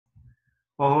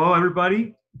Well, hello,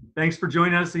 everybody. Thanks for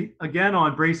joining us again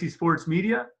on Bracy Sports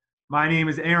Media. My name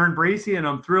is Aaron Bracy, and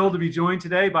I'm thrilled to be joined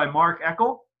today by Mark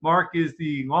Eckel. Mark is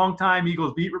the longtime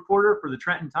Eagles beat reporter for the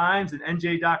Trenton Times and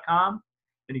NJ.com,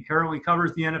 and he currently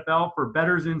covers the NFL for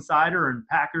Bettors Insider and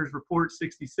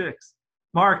PackerReport66.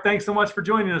 Mark, thanks so much for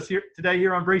joining us here today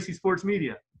on Bracy Sports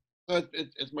Media.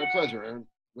 It's my pleasure, Aaron.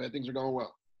 Glad things are going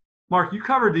well. Mark, you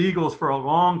covered the Eagles for a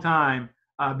long time,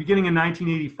 beginning in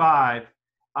 1985.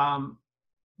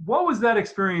 What was that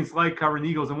experience like covering the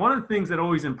Eagles? And one of the things that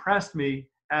always impressed me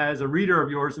as a reader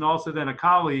of yours and also then a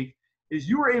colleague is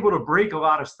you were able to break a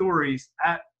lot of stories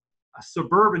at a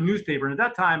suburban newspaper. And at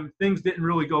that time, things didn't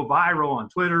really go viral on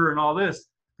Twitter and all this.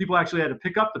 People actually had to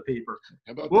pick up the paper.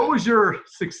 What was your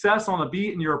success on the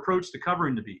beat and your approach to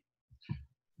covering the beat?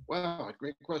 Wow,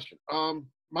 great question.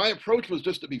 My approach was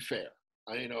just to be fair.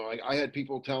 I had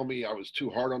people tell me I was too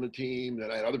hard on the team,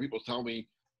 and I had other people tell me,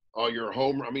 oh, you're a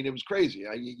homer. I mean, it was crazy.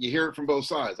 You hear it from both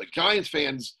sides. Like Giants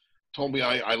fans told me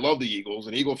I love the Eagles,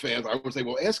 and Eagle fans, I would say,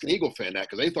 well, ask an Eagle fan that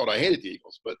because they thought I hated the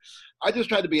Eagles. But I just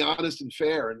tried to be honest and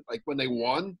fair. And like when they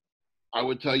won, I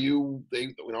would tell you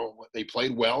they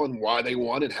played well and why they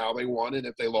won and how they won. And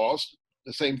if they lost,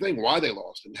 the same thing, why they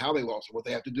lost and how they lost and what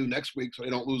they have to do next week so they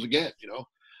don't lose again.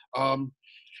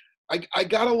 I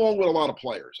got along with a lot of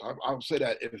players. I'll say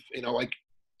that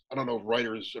I don't know if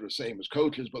writers are the same as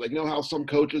coaches, but how some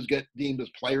coaches get deemed as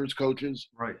players' coaches.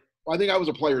 Right. Well, I think I was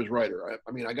a player's writer.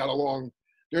 I got along.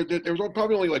 There was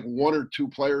probably only like one or two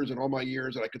players in all my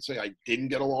years that I could say I didn't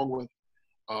get along with.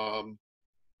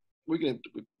 We can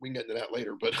get into that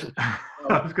later. But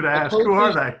I was going to ask, who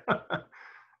are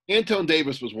they? Anton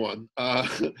Davis was one,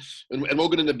 and we'll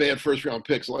get into bad first-round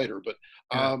picks later. But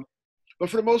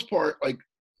for the most part, like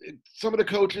some of the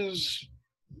coaches,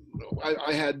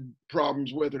 I had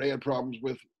problems with, or they had problems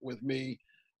with me.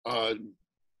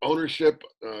 Ownership,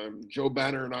 Joe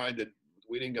Banner and I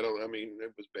we didn't get along. I mean,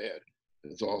 it was bad.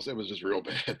 It was just real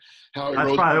bad. That's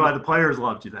probably why the players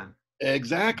loved you then.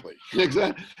 Exactly.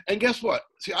 And guess what?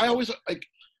 See, I always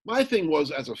my thing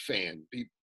was as a fan,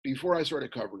 before I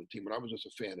started covering the team, when I was just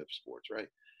a fan of sports, right?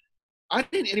 I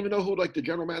didn't even know who the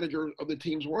general manager of the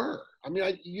teams were. I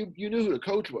mean, you knew who the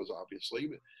coach was, obviously,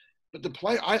 but the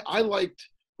play I liked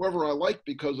whoever I liked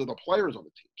because of the players on the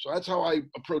team. So that's how I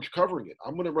approach covering it.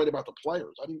 I'm going to write about the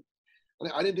players. I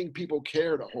didn't think people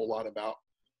cared a whole lot about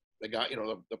the guy,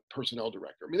 the personnel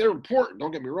director. I mean, they're important,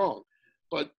 don't get me wrong,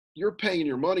 but you're paying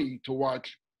your money to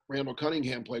watch Randall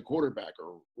Cunningham play quarterback,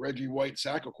 or Reggie White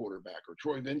sack a quarterback, or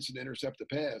Troy Vincent intercept a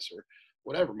pass, or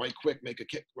whatever, Mike Quick make a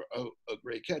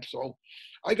great catch. So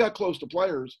I got close to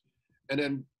players, and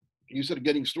then you said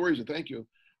getting stories, and thank you.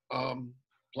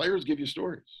 Players give you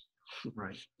stories.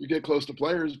 Right. You get close to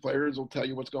players will tell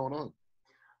you what's going on.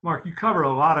 Mark, you cover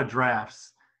a lot of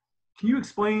drafts. Can you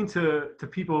explain to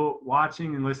people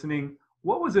watching and listening,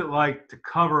 what was it like to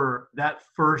cover that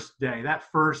first day, that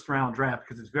first round draft?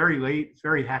 Because it's very late, it's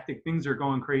very hectic, things are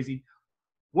going crazy.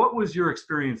 What was your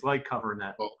experience like covering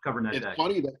that day? It's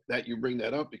funny that you bring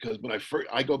that up, because when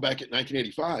I go back at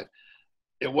 1985,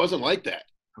 it wasn't like that.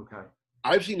 Okay.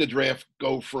 I've seen the draft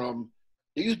go from,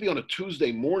 it used to be on a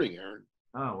Tuesday morning, Aaron.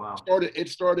 Oh, wow. It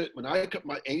started when I cut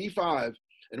my 85,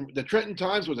 and the Trenton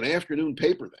Times was an afternoon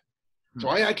paper then. So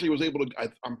I actually was able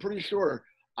to, I'm pretty sure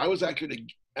I was actually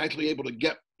able to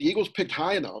get, the Eagles picked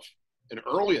high enough and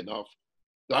early enough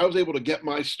that I was able to get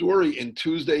my story in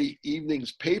Tuesday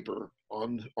evening's paper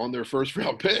on their first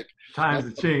round pick. Times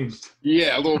have changed.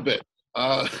 Yeah, a little bit.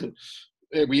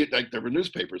 There were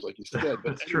newspapers, like you said.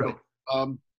 But That's true.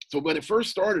 So when it first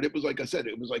started, it was like I said,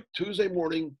 it was like Tuesday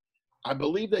morning. I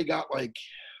believe they got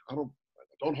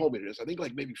don't hold me to this. I think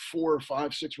maybe 4 or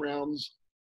 5, 6 rounds.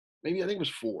 Maybe I think it was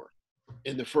 4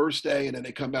 in the first day, and then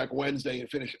they come back Wednesday and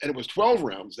finish. And it was 12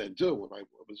 rounds then too. It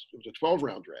was a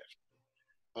 12-round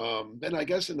draft. Then I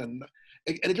guess, and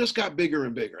it just got bigger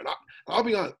and bigger. And I'll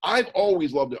be honest, I've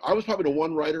always loved it. I was probably the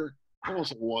one writer, I won't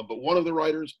say one, but one of the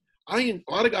writers. A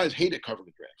lot of guys hated covering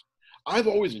the draft. I've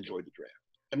always enjoyed the draft.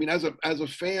 I mean, as a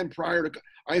fan prior to,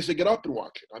 I used to get up and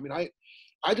watch it. I mean,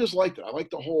 I just liked it. I like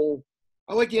the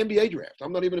NBA draft.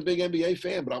 I'm not even a big NBA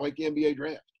fan, but I like the NBA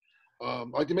draft. I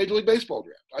like the Major League Baseball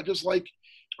draft.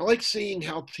 I like seeing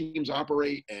how teams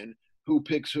operate and who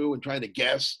picks who and trying to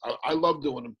guess. I love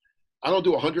doing them. I don't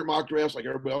do 100 mock drafts like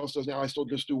everybody else does now. I still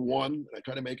just do one, and I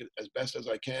try to make it as best as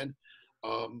I can.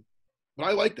 But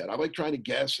I like that. I like trying to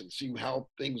guess and see how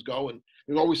things go. And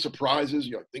there's always surprises,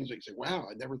 things that you say, wow,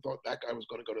 I never thought that guy was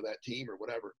going to go to that team or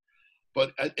whatever.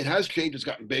 But it has changed. It's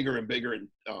gotten bigger and bigger. And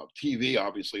TV,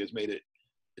 obviously, has made it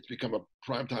 – it's become a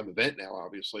primetime event now,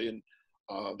 obviously. And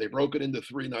they broke it into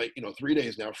 3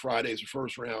 days now. Friday's the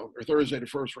first round, or Thursday the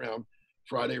first round.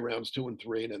 Friday rounds 2 and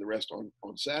 3, and then the rest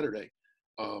on Saturday.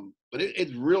 But it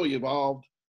really evolved.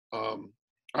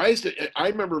 I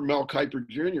remember Mel Kiper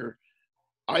Jr.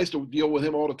 I used to deal with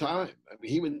him all the time. I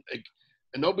mean, he would,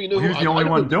 and nobody knew. Well, he was the only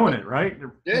one doing it, right?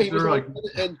 Yeah, he was like,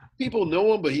 and people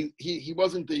knew him, but he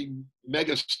wasn't the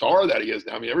mega star that he is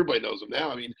now. I mean, everybody knows him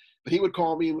now. I mean, but he would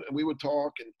call me and we would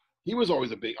talk, and he was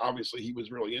always obviously he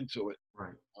was really into it.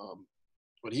 Right.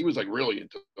 But he was like really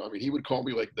into it. I mean, he would call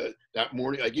me like that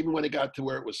morning, like even when it got to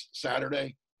where it was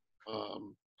Saturday.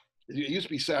 It used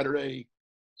to be Saturday,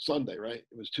 Sunday, right?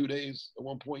 It was 2 days at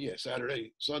one point. Yeah,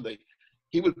 Saturday, Sunday.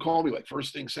 He would call me like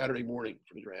first thing Saturday morning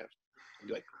for the draft. I'd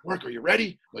be like, Mark, are you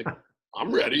ready? I'm like,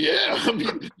 I'm ready. Yeah. I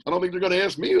mean, I don't think they're going to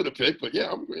ask me who to pick, but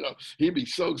yeah, he'd be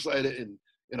so excited. And,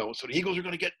 so the Eagles are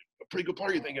going to get a pretty good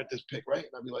player, you think, at this pick, right?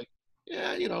 And I'd be like,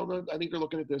 yeah, I think they're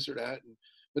looking at this or that.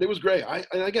 But it was great.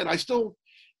 I still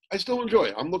enjoy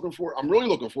it. I'm really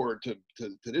looking forward to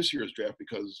this year's draft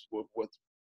because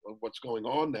what's going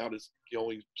on now is the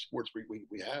only sports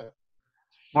we have.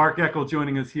 Mark Eckel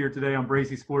joining us here today on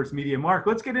Bracy Sports Media. Mark,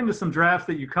 let's get into some drafts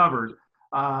that you covered.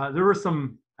 There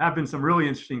have been some really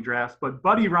interesting drafts, but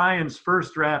Buddy Ryan's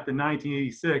first draft in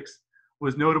 1986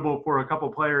 was notable for a couple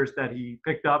players that he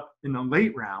picked up in the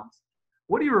late rounds.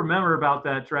 What do you remember about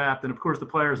that draft? And of course, the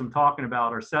players I'm talking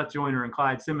about are Seth Joyner and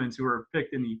Clyde Simmons, who were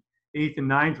picked in the 8th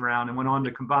and 9th round and went on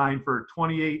to combine for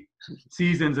 28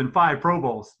 seasons and 5 Pro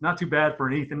Bowls. Not too bad for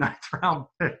an 8th and 9th round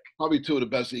pick. Probably 2 of the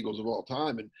best Eagles of all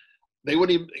time. And they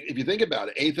wouldn't even, if you think about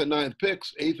it, 8th and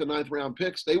 9th round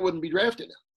picks, they wouldn't be drafted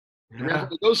now. Yeah.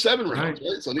 Those 7 rounds,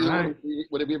 right? So these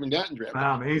would have even gotten drafted.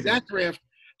 Wow, amazing. That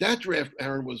draft,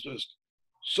 Aaron, was just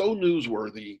so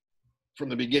newsworthy from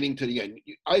the beginning to the end.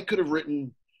 I could have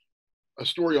written a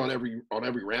story on every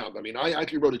round. I mean, I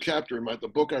actually wrote a chapter in the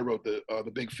book I wrote, the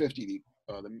Big 50,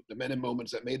 the men and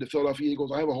moments that made the Philadelphia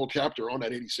Eagles. I have a whole chapter on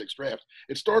that 86 draft.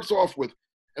 It starts off with,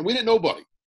 and we didn't know Buddy.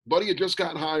 Buddy had just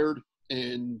gotten hired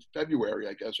in February,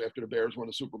 I guess, after the Bears won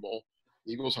the Super Bowl.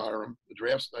 The Eagles hire him. The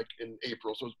draft's like in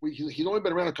April. So he's only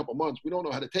been around a couple months. We don't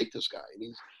know how to take this guy. And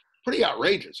he's pretty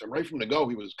outrageous. And right from the go,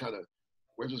 he was kind of,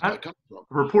 where's this guy coming from?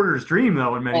 A reporter's dream,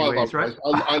 though, in many ways, right?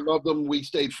 I loved him. We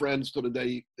stayed friends till the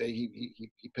day he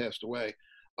passed away.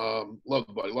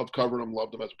 Loved Buddy. Loved covering him.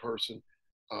 Loved him as a person.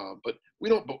 But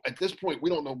at this point, we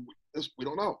don't know this. We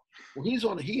don't know. Well,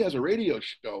 he has a radio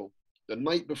show the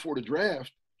night before the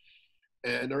draft.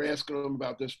 And they're asking him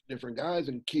about this different guys,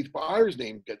 and Keith Byers'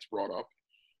 name gets brought up,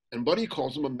 and Buddy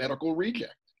calls him a medical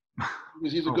reject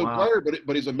because he's a good player,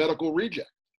 but he's a medical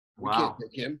reject. We can't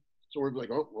take him, so we're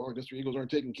like, oh well, I guess the Eagles aren't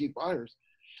taking Keith Byers,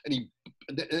 and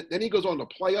then he goes on to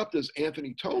play up this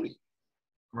Anthony Toney,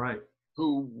 right?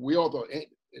 Who we all thought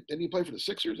didn't he play for the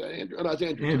Sixers? Andrew. No, it's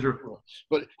Andrew.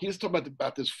 But he's talking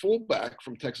about this fullback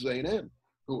from Texas A&M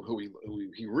who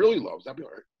he really loves. That'd be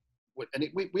all right. And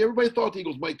everybody thought the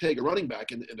Eagles might take a running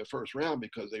back in the first round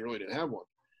because they really didn't have one.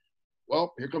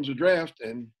 Well, here comes the draft,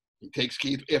 and he takes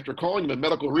Keith. After calling him a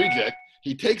medical reject,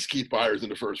 he takes Keith Byers in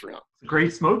the first round.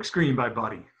 Great smoke screen by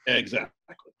Buddy.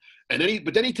 Exactly. And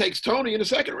then he takes Toney in the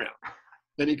second round.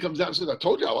 Then he comes out and says, "I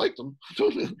told you I liked him."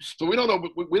 So we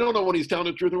don't know when he's telling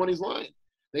the truth or when he's lying.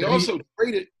 They also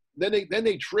traded. Then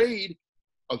they trade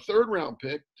a 3rd round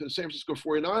pick to the San Francisco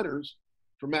 49ers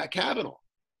for Matt Cavanaugh.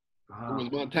 Who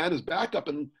was Montana's backup,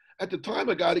 and at the time,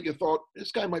 a guy that you thought this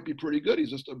guy might be pretty good. He's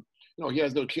just he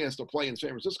has no chance to play in San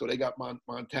Francisco. They got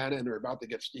Montana, and they're about to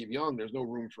get Steve Young. There's no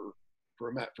room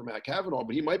for Matt Cavanaugh,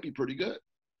 but he might be pretty good.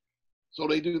 So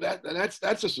they do that, and that's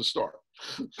just a start.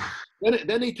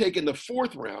 then they take in the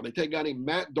 4th round. They take a guy named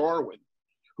Matt Darwin,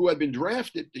 who had been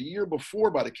drafted the year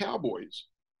before by the Cowboys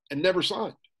and never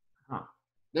signed.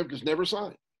 Never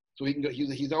signed. So he can go.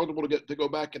 He's eligible to go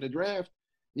back in the draft.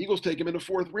 The Eagles take him in the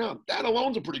 4th round. That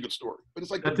alone's a pretty good story. But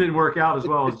it's like that didn't work out as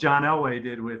well as John Elway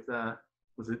did with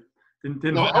was it? Didn't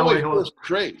Elway forced the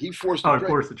trade. He forced the trade.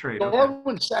 Forced the trade.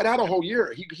 Darwin sat out a whole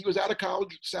year. He was out of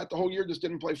college, sat the whole year, just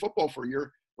didn't play football for a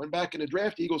year. Went back in the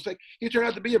draft. The Eagles he turned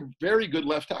out to be a very good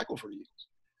left tackle for the Eagles.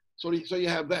 So you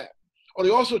have that. Oh,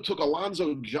 they also took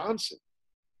Alonzo Johnson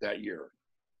that year,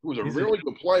 who was a really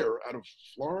good player out of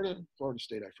Florida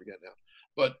State. I forget now,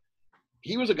 but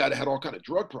he was a guy that had all kind of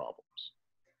drug problems.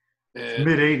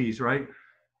 Mid '80s, right?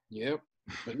 Yeah,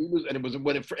 but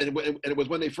it was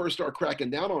when they first started cracking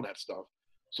down on that stuff.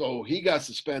 So he got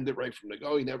suspended right from the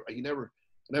go. He never.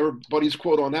 Buddy's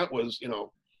quote on that was,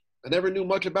 I never knew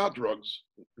much about drugs.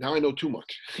 Now I know too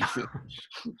much.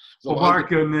 So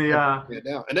Mark and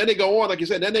and then they go on, like you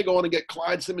said. Then they go on and get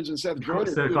Clyde Simmons and Seth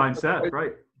Joyner. Seth,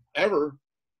 right? Ever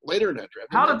later in that draft.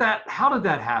 How did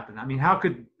that happen? I mean, how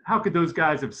could those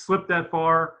guys have slipped that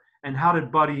far? And how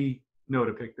did Buddy know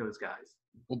to pick those guys?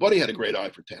 Well, Buddy had a great eye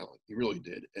for talent. He really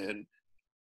did. And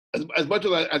as much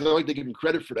as I like to give him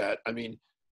credit for that, I mean,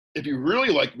 if you really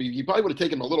liked me, you probably would have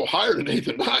taken him a little higher than 8th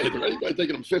and 9th, right? You might have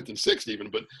taken him 5th and 6th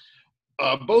even. But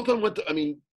both of them went to, I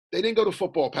mean, they didn't go to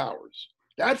football powers.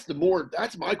 That's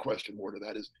my question more to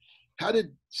that is, how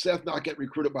did Seth not get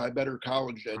recruited by a better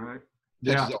college than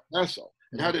Texas El Paso?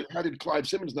 And how did Clyde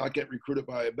Simmons not get recruited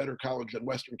by a better college than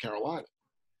Western Carolina?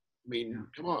 I mean,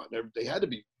 come on, they had to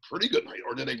be pretty good,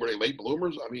 or were they late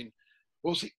bloomers? I mean,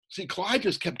 well, see, Clyde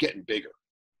just kept getting bigger.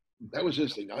 That was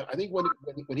his thing. I think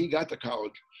when he got to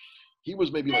college, he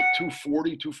was maybe like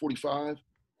 240, 245,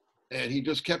 and he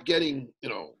just kept getting,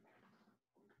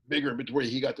 bigger and bigger.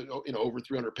 He got to, over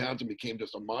 300 pounds and became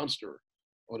just a monster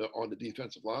on the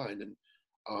defensive line.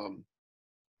 And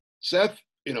Seth,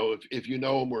 if you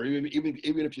know him, or even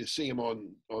if you see him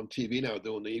on TV now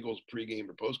doing the Eagles pregame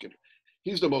or postgame,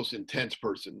 he's the most intense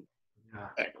person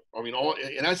ever. I mean,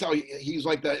 and that's how he's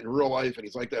like that in real life, and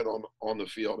he's like that on the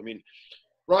field. I mean,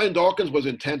 Brian Dawkins was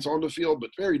intense on the field,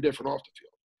 but very different off the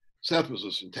field. Seth was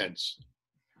just intense.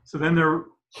 So then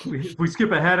if we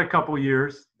skip ahead a couple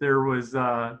years, there was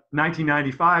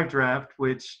 1995 draft,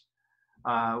 which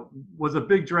was a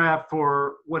big draft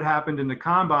for what happened in the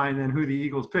combine and who the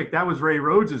Eagles picked. That was Ray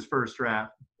Rhodes' first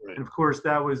draft. Right. And of course,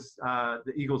 that was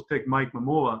the Eagles picked Mike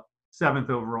Mamula,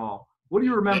 7th overall. What do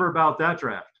you remember about that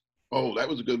draft? Oh, that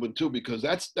was a good one too, because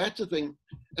that's the thing.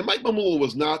 And Mike Mamula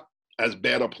was not as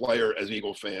bad a player as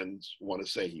Eagle fans want to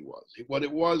say he was. What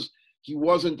it was, he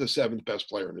wasn't the 7th best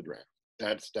player in the draft.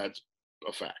 That's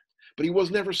a fact. But he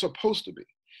was never supposed to be.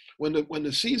 When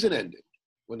the season ended,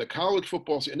 when the college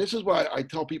football season, and this is why I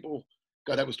tell people,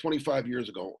 God, that was 25 years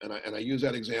ago, and I use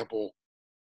that example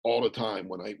all the time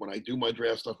when I do my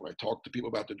draft stuff, when I talk to people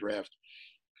about the draft.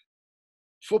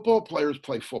 Football players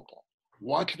play football.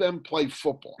 Watch them play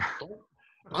football.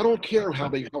 I don't care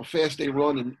how fast they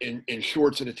run in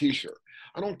shorts and a t-shirt.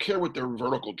 I don't care what their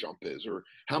vertical jump is or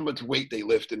how much weight they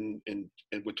lift in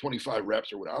with 25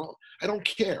 reps or whatever. I don't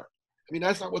care. I mean,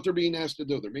 that's not what they're being asked to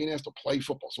do. They're being asked to play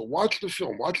football. So watch the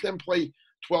film. Watch them play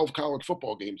 12 college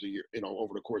football games a year,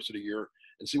 over the course of the year,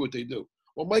 and see what they do.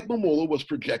 Well, Mike Mamula was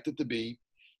projected to be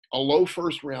a low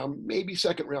first round, maybe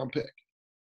second round pick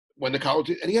when the college,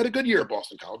 and he had a good year at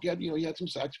Boston College. He had some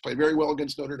sacks, played very well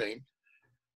against Notre Dame.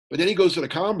 But then he goes to the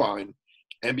combine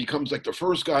and becomes like the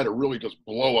first guy to really just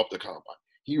blow up the combine.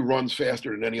 He runs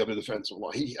faster than any other defensive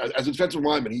line. As a defensive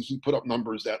lineman, he put up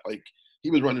numbers that like he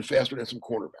was running faster than some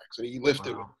cornerbacks, and he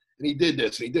lifted, and he did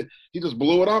this, and he just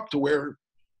blew it up to where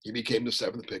he became the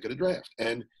 7th pick of the draft.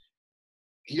 And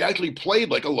he actually played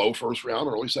like a low first round,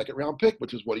 early second round pick,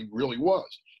 which is what he really was.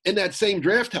 In that same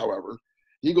draft, however,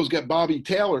 the Eagles get Bobby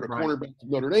Taylor, the cornerback of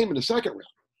Notre Dame, in the 2nd round.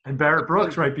 And Barrett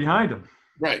Brooks right behind him.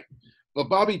 Right. But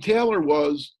Bobby Taylor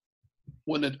was,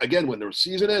 when their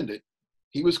season ended,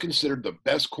 he was considered the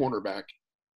best cornerback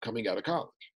coming out of college.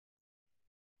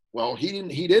 Well, he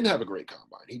didn't have a great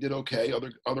combine. He did okay.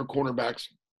 Other cornerbacks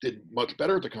did much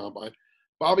better at the combine.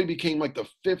 Bobby became like the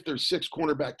 5th or 6th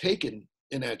cornerback taken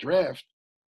in that draft.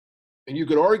 And you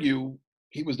could argue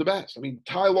he was the best. I mean,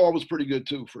 Ty Law was pretty good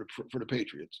too for the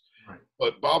Patriots. Right.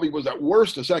 But Bobby was at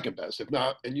worst the 2nd best, if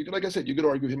not. And you could, like I said, you could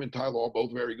argue him and Ty Law,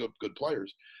 both very good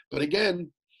players. But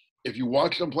again, if you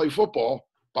watch them play football,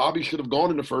 Bobby should have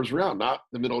gone in the 1st round, not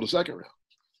the middle of the 2nd round.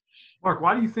 Mark,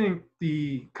 why do you think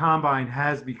the combine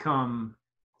has become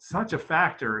such a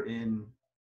factor in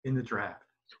the draft?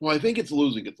 Well, I think it's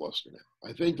losing its luster now.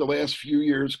 I think the last few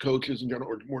years, coaches and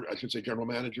general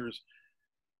managers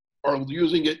are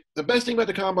using it. The best thing about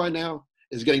the combine now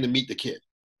is getting to meet the kid.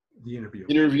 The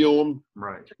interview them.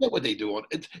 Right. Forget what they do on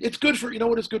it. It's good for,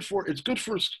 what it's good for? It's good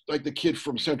for like the kid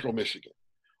from Central Michigan,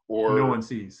 or no one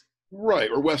sees. Right,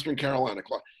 or Western Carolina.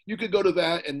 You could go to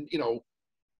that, and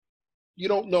you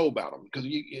don't know about him because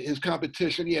his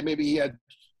competition. Yeah, maybe he had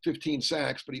 15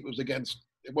 sacks, but it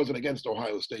wasn't against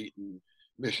Ohio State and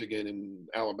Michigan and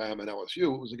Alabama and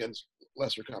LSU. It was against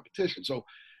lesser competition. So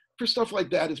for stuff like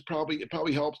that, it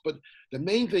probably helps. But the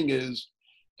main thing is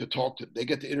to talk to. They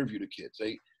get to interview the kids.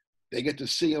 They get to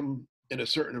see them in a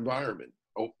certain environment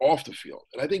off the field,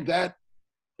 and I think that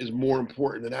is more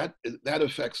important, and that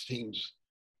affects teams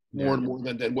more and more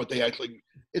than what they actually.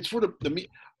 It's for the.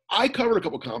 I covered a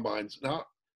couple combines. Now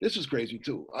this is crazy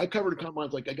too. I covered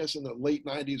combines like I guess in the late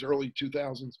 '90s, early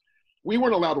 2000s. We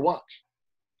weren't allowed to watch.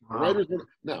 Wow. The writers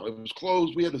no, it was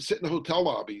closed. We had to sit in the hotel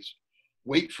lobbies,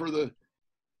 wait for the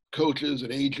coaches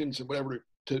and agents and whatever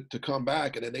to come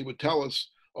back, and then they would tell us,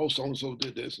 oh, so-and-so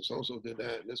did this and so-and-so did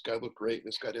that, and this guy looked great and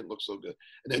this guy didn't look so good.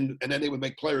 And then they would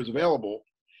make players available,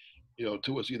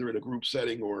 to us either in a group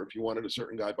setting or if you wanted a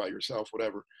certain guy by yourself,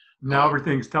 whatever. Now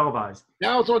everything's televised.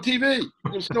 Now it's on TV.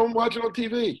 You can still watch it on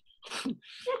TV.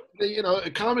 They,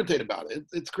 commentate about it.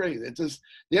 It's crazy. It's just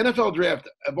the NFL draft.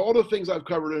 Of all the things I've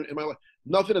covered in my life,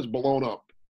 nothing has blown up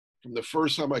from the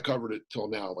first time I covered it till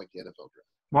now like the NFL draft.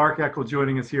 Mark Eckel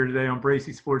joining us here today on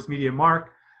Bracy Sports Media.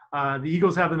 Mark, the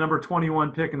Eagles have the number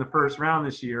 21 pick in the first round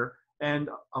this year, and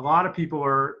a lot of people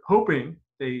are hoping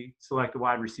they select a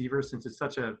wide receiver since it's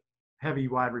such a heavy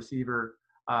wide receiver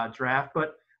draft.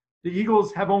 But the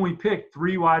Eagles have only picked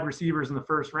 3 wide receivers in the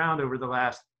first round over the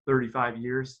last 35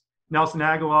 years. Nelson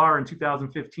Aguilar in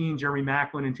 2015, Jeremy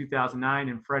Maclin in 2009,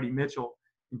 and Freddie Mitchell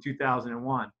in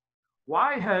 2001.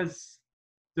 Why has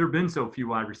there been so few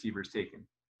wide receivers taken?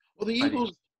 Well, the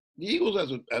Eagles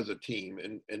as a team,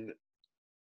 and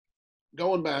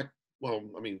going back,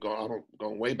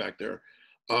 going way back there,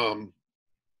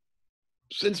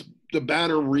 since the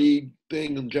Banner Reed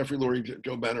thing and Jeffrey Lurie,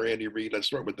 Joe Banner, Andy Reid, let's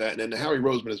start with that. And then Howie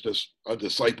Roseman is just a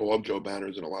disciple of Joe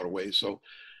Banner's in a lot of ways. So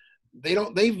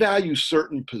they value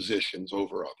certain positions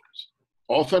over others.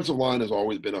 Offensive line has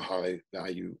always been a high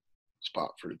value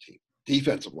spot for the team.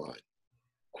 Defensive line,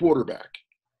 quarterback,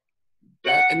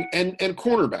 and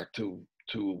cornerback to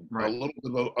right. A little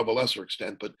bit of a lesser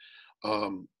extent, but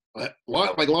like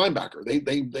linebacker,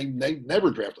 they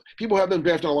never drafted. People have them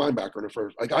drafting a linebacker in the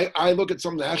first. Like I look at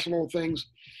some national things,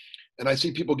 and I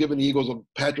see people giving the Eagles a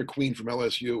Patrick Queen from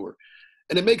LSU,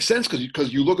 and it makes sense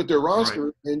because you look at their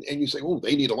roster right. and you say, oh,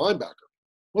 they need a linebacker.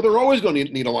 Well, they're always going to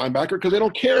need a linebacker because they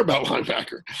don't care about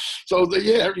linebacker. So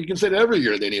you can say that every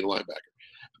year they need a linebacker.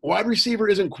 Wide receiver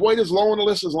isn't quite as low on the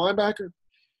list as linebacker,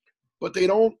 but they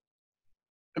don't.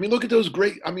 I mean, look at those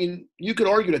great. I mean, you could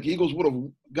argue that the Eagles would have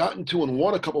gotten to and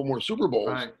won a couple more Super Bowls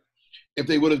right. if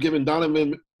they would have given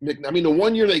Donovan McNabb. I mean, the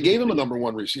one year they gave him a number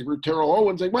 1 receiver, Terrell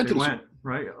Owens, they went to the Super Bowl.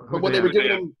 Right. But when they were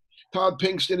giving him Todd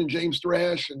Pinkston and James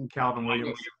Thrash and Calvin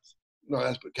Williams.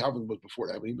 No, Calvin was before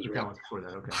that. But he was Calvin before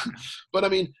that. Okay. But I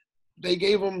mean, they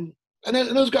gave him, and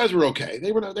those guys were okay.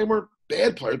 They weren't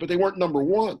bad players, but they weren't number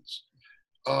 1s.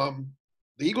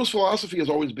 The Eagles' philosophy has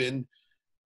always been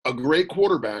a great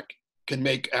quarterback can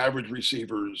make average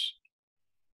receivers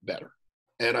better.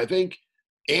 And I think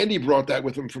Andy brought that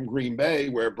with him from Green Bay,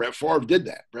 where Brett Favre did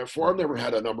that. Brett Favre never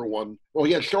had a number 1. Well,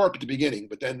 he had Sharp at the begining,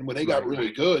 but then when they got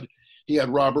really good, he had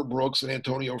Robert Brooks and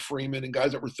Antonio Freeman and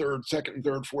guys that were second and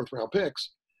third, fourth round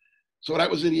picks. So I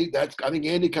think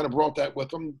Andy kind of brought that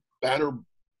with him. Banner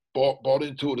bought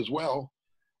into it as well.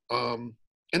 And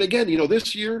again,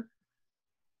 this year,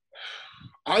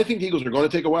 I think the Eagles are going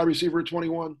to take a wide receiver at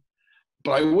 21.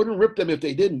 But I wouldn't rip them if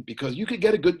they didn't, because you can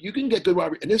get good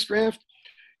wide in this draft,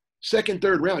 second,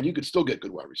 third round, you could still get good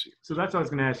wide receivers. So that's what I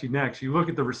was going to ask you next. You look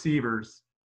at the receivers,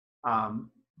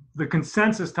 the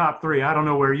consensus top 3. I don't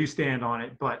know where you stand on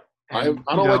it, but I don't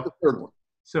like the third one.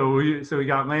 So you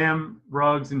got Lamb,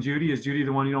 Ruggs, and Judy. Is Judy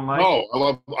the one you don't like? No,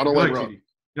 I don't like Ruggs. Judy. You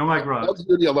don't like Ruggs. I love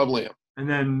Judy. I love Lamb. And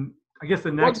then I guess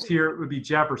the next tier would be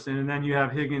Jefferson, and then you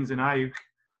have Higgins and Ayuk.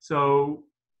 So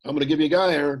I'm going to give you a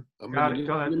guy, Aaron. Go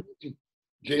ahead.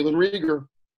 Jalen Reagor.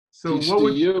 So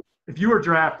if you were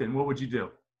drafting, what would you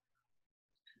do?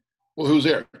 Well, who's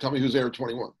there? Tell me who's there at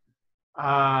 21.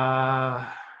 Lamb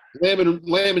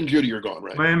and Judy are gone,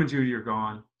 right? Lamb and Judy are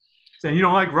gone. And you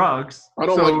don't like Ruggs. I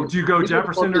don't so like do you go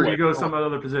Jefferson or do you go some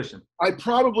other position? I'd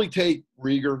probably take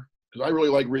Reagor because I really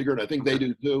like Reagor, and I think they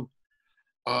do too.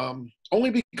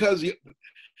 Only because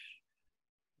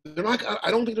they're not.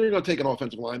 I don't think they're going to take an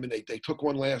offensive lineman. They took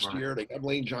one last year. They have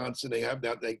Lane Johnson. They have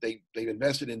that. They've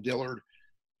invested in Dillard,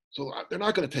 so they're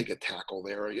not going to take a tackle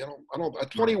there. I don't. At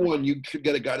 21, you should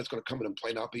get a guy that's going to come in and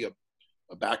play, not be a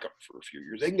backup for a few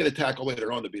years. They can get a tackle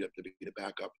later on to be a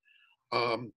backup.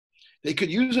 They could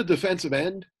use a defensive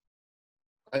end,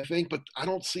 I think, but I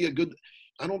don't see a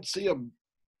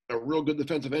real good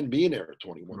defensive end being there at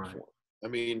 21 for him. I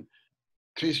mean,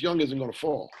 Chase Young isn't going to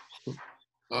fall.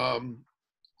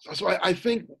 So I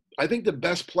think the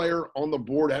best player on the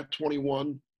board at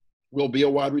 21 will be a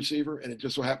wide receiver, and it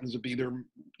just so happens to be their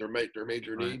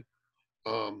major need.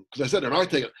 Because I said they're not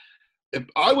taking. If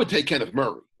I would take Kenneth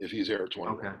Murray if he's there at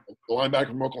 21, the linebacker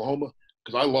from Oklahoma,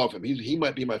 because I love him. He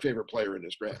might be my favorite player in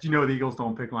this draft. But the Eagles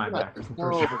don't pick linebackers.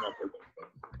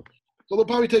 So they'll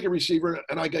probably take a receiver,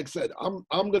 and like I said, I'm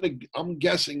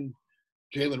guessing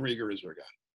Jalen Reagor is their guy.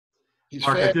 He's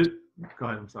fast. Go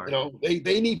ahead. I'm sorry.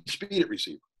 They need speed at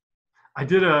receiver. I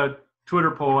did a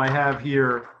Twitter poll. I have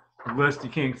here a list. You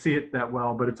can't see it that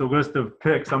well, but it's a list of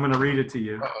picks. I'm going to read it to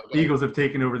you. The Eagles have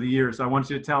taken over the years. So I want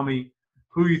you to tell me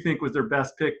who you think was their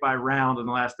best pick by round in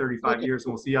the last 35 years,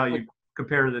 and we'll see how you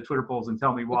compare to the Twitter polls and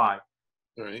tell me why.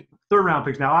 All right. Third round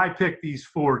picks. Now I picked these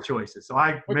 4 choices,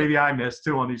 so maybe I missed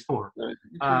 2 on these 4.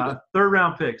 Right. Third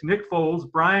round picks: Nick Foles,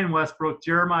 Brian Westbrook,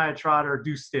 Jeremiah Trotter,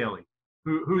 Deuce Staley.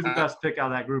 Who's the best pick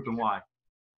out of that group and why?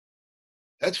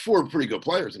 That's 4 pretty good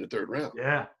players in the third round.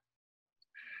 Yeah.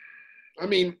 I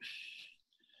mean,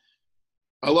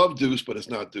 I love Deuce, but it's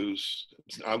not Deuce.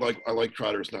 I like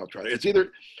Trotter. It's not Trotter. It's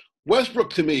either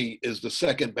Westbrook to me is the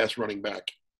second best running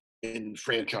back in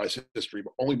franchise history,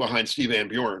 only behind Steve Van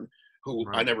Buren, who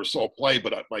I never saw play.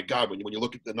 But my God, when you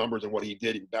look at the numbers and what he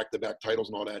did, back-to-back titles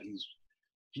and all that,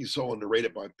 he's so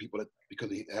underrated by people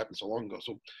because it happened so long ago.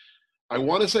 So I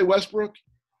want to say Westbrook.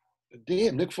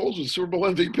 Damn, Nick Foles was Super Bowl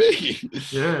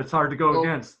MVP. Yeah, it's hard to go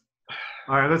against.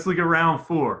 All right, let's look at round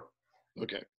 4.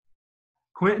 Okay.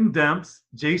 Quentin Demps,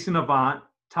 Jason Avant,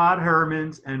 Todd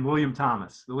Hermans, and William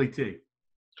Thomas, Willie T.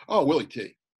 Oh, Willie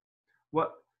T.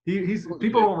 What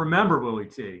people don't remember Willie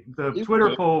T. The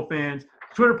Twitter poll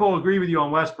agree with you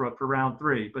on Westbrook for round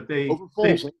 3, but they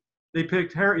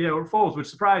picked over Foles, which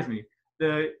surprised me.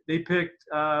 They picked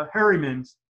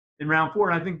Hermans in round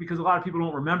 4, and I think because a lot of people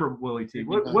don't remember Willie T.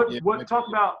 Talk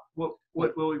about what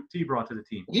Willie T brought to the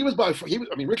team.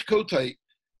 Rich Cote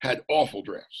had awful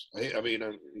drafts.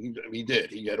 He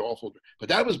did. He had awful, but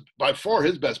that was by far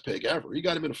his best pick ever. He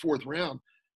got him in the 4th round.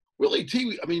 Willie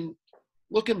T.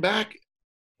 Looking back,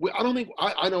 I don't think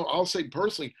I know. I'll say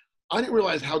personally, I didn't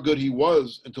realize how good he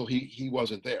was until he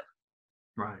wasn't there.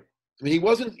 Right. He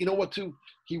wasn't. You know what? Too.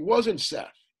 He wasn't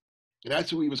Seth, and that's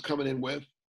who he was coming in with.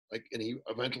 And he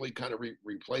eventually kind of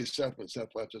replaced Seth when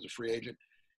Seth left as a free agent.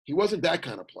 He wasn't that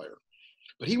kind of player,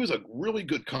 but he was a really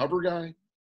good cover guy.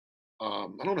 I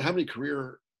don't know how many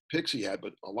career picks he had,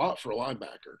 but a lot for a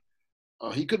linebacker.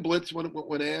 He could blitz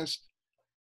when asked.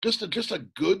 Just a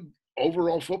good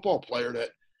overall football player that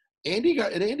Andy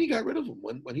got rid of him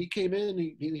when he came in.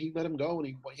 He let him go,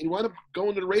 and he wound up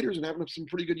going to the Raiders and having some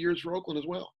pretty good years for Oakland as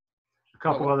well. A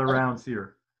couple other rounds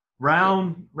here.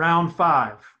 Round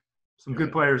 5. Some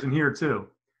good players in here too.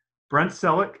 Brent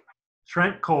Selleck,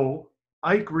 Trent Cole,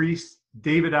 Ike Reese,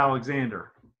 David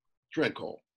Alexander. Trent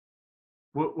Cole.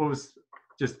 What was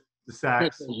just the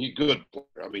sacks? He good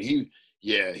player. He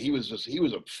was a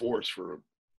force for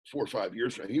 4 or 5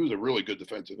 years. He was a really good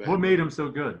defensive end. What made him so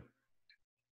good?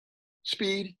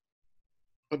 Speed.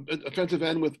 Offensive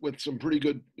end with some pretty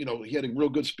good. He had a real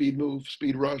good speed move,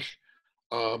 speed rush.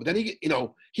 But then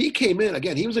he came in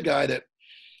again. He was a guy that I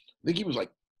think he was like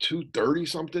 230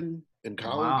 something in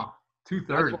college. Wow,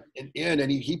 230. And then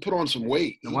he put on some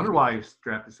weight. No wonder why he was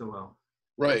drafted so low.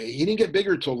 Right. He didn't get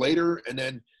bigger till later, and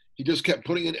then he just kept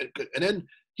putting in. And then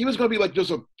he was going to be like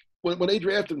just when they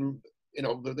drafted him,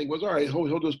 the thing was, all right,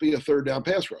 he'll just be a 3rd down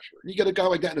pass rusher. And you get a guy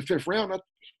like that in the 5th round, that's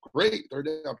great.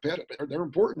 3rd down pass, they're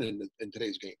important in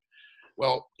today's game.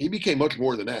 Well, he became much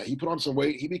more than that. He put on some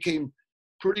weight. He became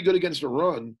pretty good against the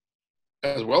run,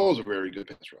 as well as a very good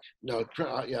pass rusher. No,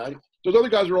 those other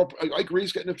guys are all Ike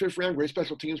Reese getting the 5th round, great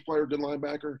special teams player, good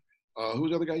linebacker. Who's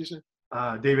the other guy you said?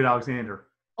 David Alexander.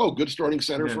 Oh, good starting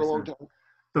center for a long time.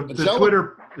 The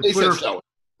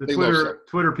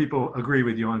Twitter people agree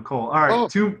with you on Cole. All right,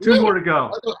 two more to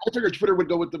go. I figured Twitter would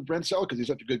go with the Brent Selleck because he's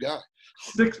such a good guy.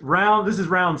 6th round. This is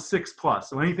round 6+.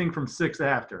 So anything from 6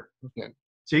 after. Okay.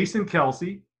 Jason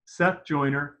Kelsey, Seth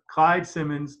Joyner, Clyde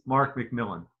Simmons, Mark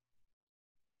McMillan.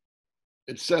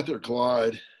 It's Seth or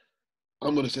Clyde.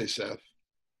 I'm going to say Seth.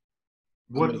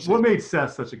 What made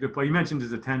Seth such a good player? You mentioned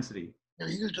his intensity. Yeah,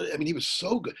 he was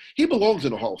so good. He belongs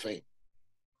in the Hall of Fame.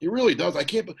 He really does. And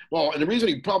the reason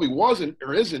he probably wasn't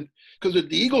or isn't because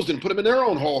the Eagles didn't put him in their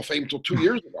own Hall of Fame until 2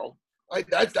 years ago.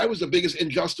 That was the biggest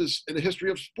injustice in the history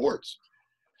of sports.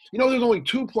 There's only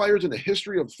 2 players in the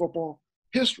history of football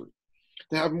to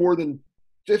have more than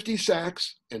 50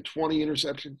 sacks and 20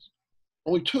 interceptions.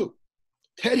 Only 2.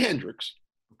 Ted Hendricks,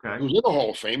 who's in the Hall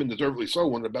of Fame and deservedly so,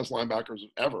 one of the best linebackers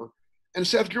ever, and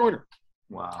Seth Joyner.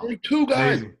 Wow. Only 2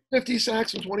 guys, Amazing. 50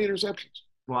 sacks and 20 interceptions.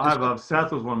 Well,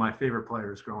 Seth was one of my favorite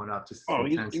players growing up. Just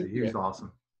intensity. He was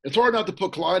awesome. It's hard not to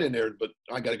put Clyde in there, but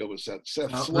I got to go with Seth.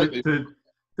 Slightly.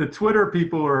 The Twitter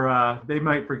people they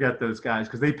might forget those guys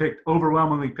because they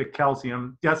overwhelmingly picked Kelsey.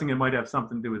 I'm guessing it might have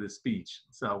something to do with his speech.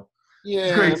 So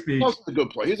yeah, great speech. He's a good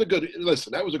player.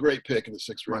 Listen, that was a great pick in the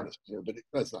 6th round. Right. But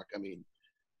that's not.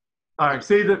 All right,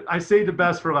 I say the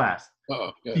best for last.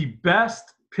 Yeah. The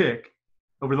best pick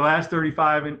over the last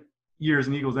 35 years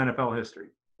in Eagles NFL history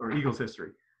or Eagles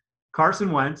history.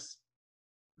 Carson Wentz,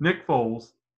 Nick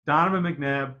Foles, Donovan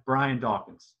McNabb, Brian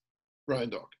Dawkins. Brian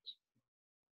Dawkins.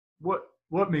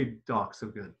 What made Doc so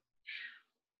good?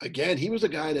 Again, he was a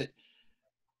guy that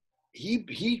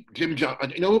Jim John.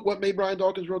 You know what made Brian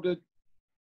Dawkins real good?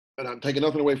 And I'm taking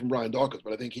nothing away from Brian Dawkins,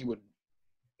 but I think he would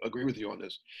agree with you on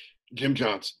this. Jim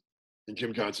Johnson and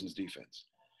Jim Johnson's defense.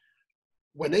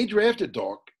 When they drafted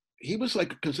Doc, he was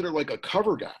considered like a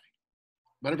cover guy.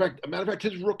 Matter of fact,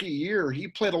 his rookie year, he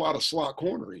played a lot of slot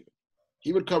corner even.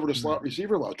 He would cover the slot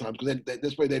receiver a lot of times because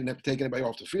this way they didn't have to take anybody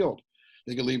off the field.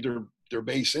 They could leave their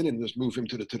base in and just move him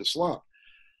to the slot.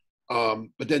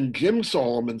 But then Jim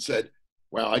saw him and said,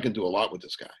 "Wow, I can do a lot with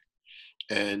this guy."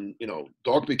 And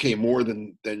Doc became more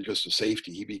than just a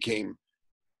safety. He became,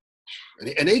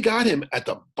 and they got him at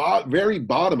the very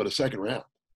bottom of the second round.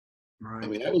 Right. I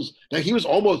mean, he was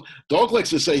almost. Doc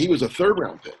likes to say he was a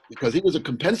third-round pick because he was a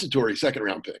compensatory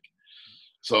second-round pick.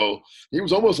 So he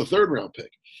was almost a third-round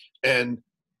pick. And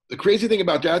the crazy thing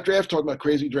about that draft, talking about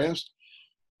crazy drafts,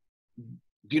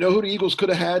 do you know who the Eagles could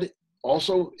have had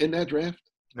also in that draft?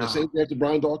 No. The same draft as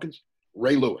Brian Dawkins?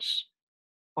 Ray Lewis.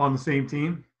 On the same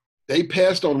team? They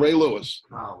passed on Ray Lewis.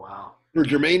 Oh, wow. For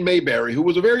Jermaine Mayberry, who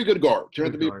was a very good guard. Turned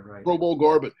out to be a Pro Bowl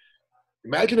guard, but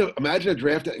imagine a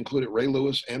draft that included Ray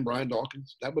Lewis and Brian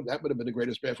Dawkins. That would have been the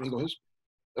greatest draft in Eagle history.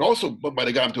 And also might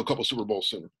have got him to a couple Super Bowls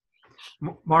sooner.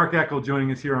 Mark Eckel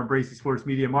joining us here on Bracy Sports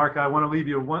Media. Mark, I want to leave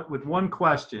you with one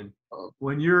question.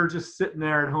 When you're just sitting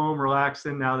there at home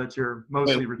relaxing now that you're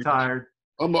mostly retired,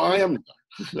 I am.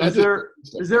 Is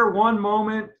there one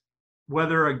moment,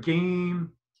 whether a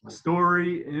game, a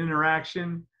story, an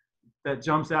interaction, that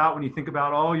jumps out when you think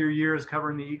about all your years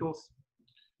covering the Eagles?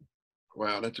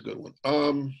 Wow, that's a good one.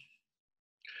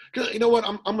 You know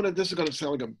what? This is gonna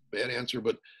sound like a bad answer,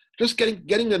 but just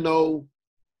getting to know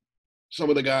some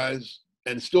of the guys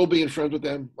and still being friends with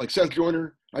them, like Seth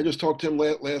Joyner. I just talked to him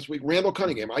last week. Randall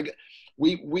Cunningham.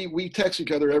 We text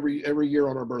each other every year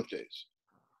on our birthdays.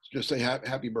 Just say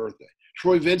happy birthday.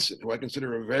 Troy Vincent, who I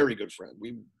consider a very good friend.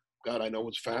 I know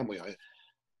his family. I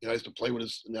used to play with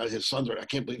his sons. I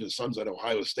can't believe his son's at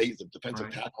Ohio State. He's a defensive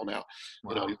tackle now.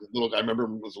 Wow. He's a little. I remember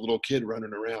him as a little kid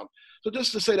running around. So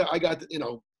just to say that I got,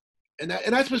 and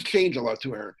that's what's changed a lot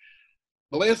too, Aaron.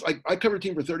 I covered a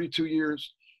team for 32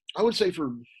 years. I would say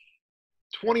for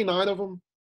 29 of them,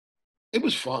 it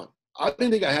was fun. I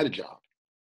didn't think I had a job.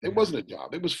 It wasn't a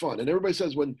job. It was fun. And everybody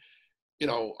says when,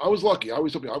 I was lucky. I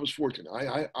always tell people I was fortunate.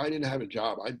 I didn't have a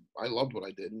job. I loved what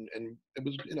I did. And it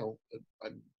was, I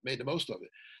made the most of it.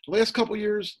 The last couple of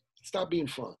years, it stopped being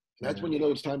fun. And that's when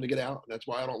it's time to get out. And that's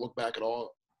why I don't look back at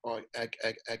all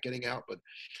at getting out. But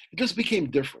it just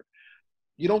became different.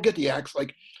 You don't get the acts.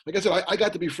 Like I said, I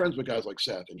got to be friends with guys like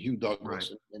Seth and Hugh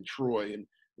Douglas and Troy and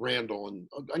Randall, and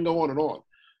I can go on and on.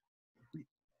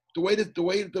 The way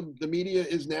the media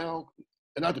is now,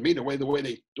 and not the media, the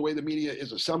way the media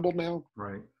is assembled now,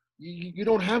 right? You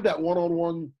don't have that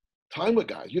one-on-one time with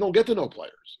guys. You don't get to know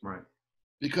players, right?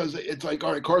 Because it's like,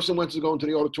 all right, Carson Wentz is going to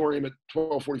the auditorium at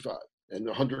 12:45, and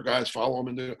 100 guys follow him,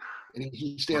 and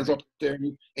he stands up there,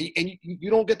 and you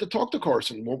don't get to talk to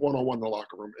Carson one-on-one in the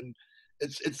locker room, and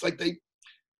it's like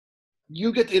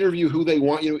you get to interview who they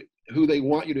want you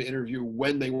to interview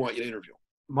when they want you to interview.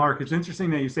 Mark, it's interesting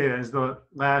that you say that. Is the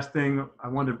last thing I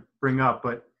wanted to bring up,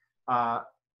 but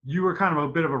you were kind of a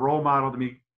bit of a role model to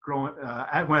me growing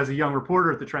as a young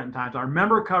reporter at the Trenton Times. I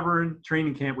remember covering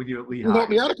training camp with you at Lehigh. You helped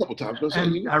me out a couple times.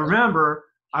 And I remember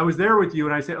I was there with you,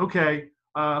 and I said, okay,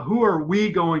 who are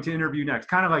we going to interview next?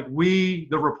 Kind of like we,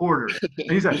 the reporters.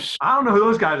 And he said, I don't know who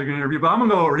those guys are going to interview, but I'm going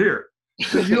to go over here.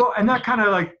 So and that kind of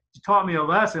like taught me a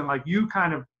lesson. Like you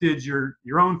kind of did your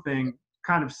own thing,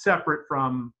 kind of separate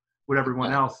from what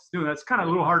everyone else is doing. That's kind of a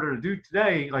little harder to do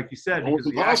today, like you said, because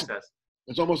of the access.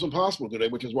 It's almost impossible today,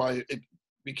 which is why it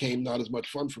became not as much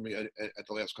fun for me at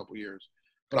the last couple of years.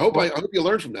 But I hope you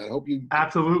learned from that. I hope you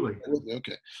absolutely.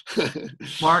 Okay.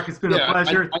 Mark, it's been a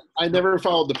pleasure. I never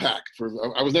followed the pack.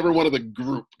 I was never one of the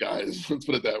group guys. Let's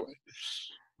put it that way.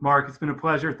 Mark, it's been a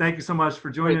pleasure. Thank you so much for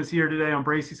joining us here today on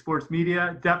Bracy Sports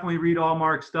Media. Definitely read all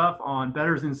Mark's stuff on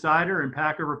Bettors Insider and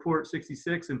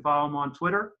PackerReport66 and follow him on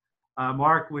Twitter.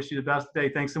 Mark, wish you the best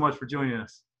today. Thanks so much for joining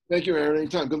us. Thank you, Aaron.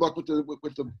 Anytime. Good luck with the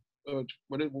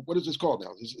what is this called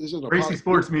now? This isn't a Bracy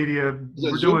Sports Media.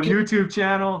 We're doing a YouTube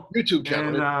channel. YouTube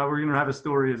channel. And we're going to have a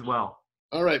story as well.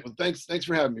 All right. Well, thanks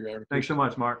for having me, Aaron. Thanks so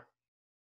much, Mark.